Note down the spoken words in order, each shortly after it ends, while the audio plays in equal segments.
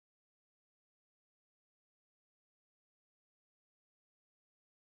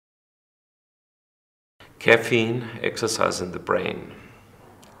Caffeine, exercise in the brain.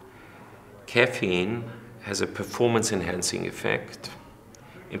 Caffeine has a performance-enhancing effect,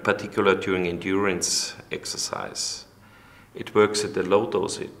 in particular during endurance exercise. It works at a low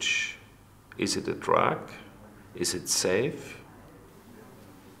dosage. Is it a drug? Is it safe?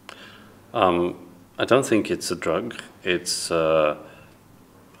 I don't think it's a drug. It's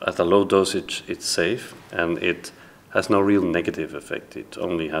at a low dosage, it's safe, and it has no real negative effect. It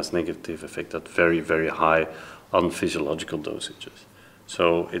only has negative effect at very, very high unphysiological dosages.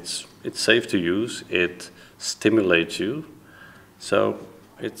 So it's safe to use. It stimulates you, so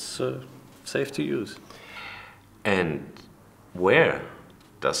it's safe to use. And where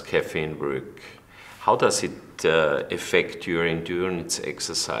does caffeine work? How does it affect your endurance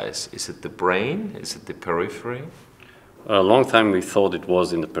exercise? Is it the brain? Is it the periphery? A long time we thought it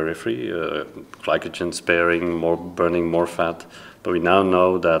was in the periphery, glycogen sparing, burning more fat. But we now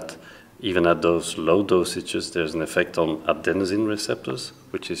know that even at those low dosages, there's an effect on adenosine receptors,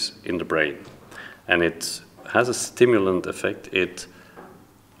 which is in the brain. And it has a stimulant effect. It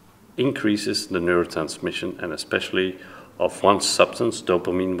increases the neurotransmission, and especially of one substance,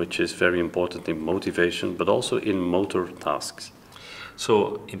 dopamine, which is very important in motivation, but also in motor tasks.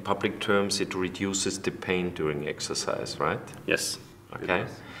 So, in public terms, it reduces the pain during exercise, right? Yes. Okay.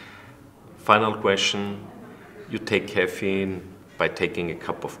 Final question. You take caffeine by taking a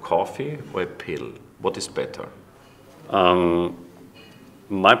cup of coffee or a pill? What is better?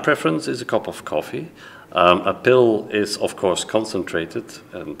 My preference is a cup of coffee. A pill is, of course, concentrated,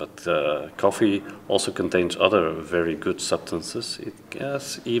 but coffee also contains other very good substances. It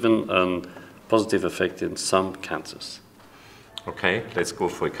has even a positive effect in some cancers. Okay, let's go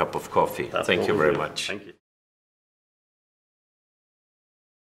for a cup of coffee. Thank you very much. Thank you.